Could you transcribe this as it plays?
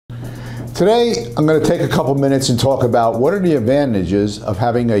Today, I'm going to take a couple minutes and talk about what are the advantages of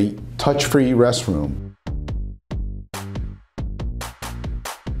having a touch-free restroom.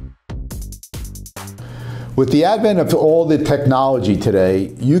 With the advent of all the technology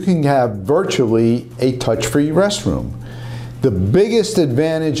today, you can have virtually a touch-free restroom. The biggest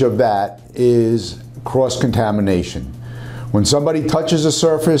advantage of that is cross-contamination. When somebody touches a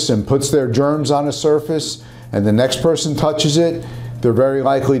surface and puts their germs on a surface and the next person touches it, they're very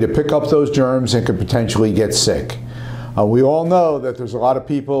likely to pick up those germs and could potentially get sick. We all know that there's a lot of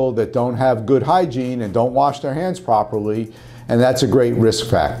people that don't have good hygiene and don't wash their hands properly, and that's a great risk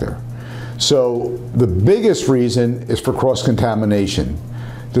factor. So the biggest reason is for cross-contamination.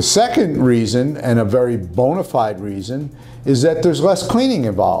 The second reason, and a very bona fide reason, is that there's less cleaning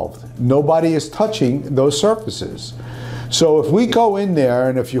involved. Nobody is touching those surfaces. So if we go in there,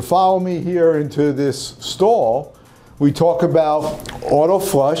 and if you follow me here into this stall, we talk about auto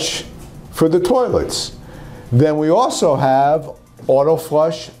flush for the toilets. Then we also have auto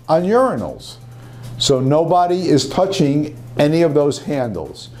flush on urinals. So nobody is touching any of those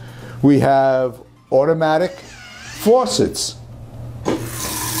handles. We have automatic faucets.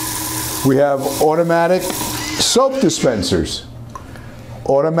 We have automatic soap dispensers,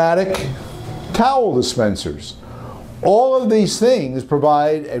 automatic towel dispensers. All of these things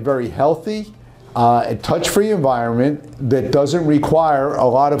provide a very healthy, a touch-free environment that doesn't require a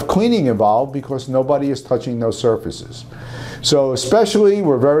lot of cleaning involved because nobody is touching those surfaces. So especially,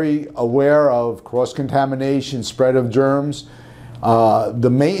 we're very aware of cross-contamination, spread of germs. The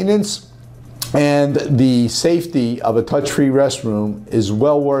maintenance and the safety of a touch-free restroom is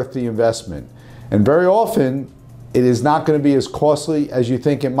well worth the investment. And very often, it is not going to be as costly as you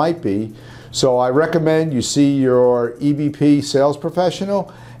think it might be. So I recommend you see your EVP sales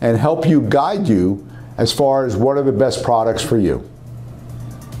professional and help you guide you as far as what are the best products for you.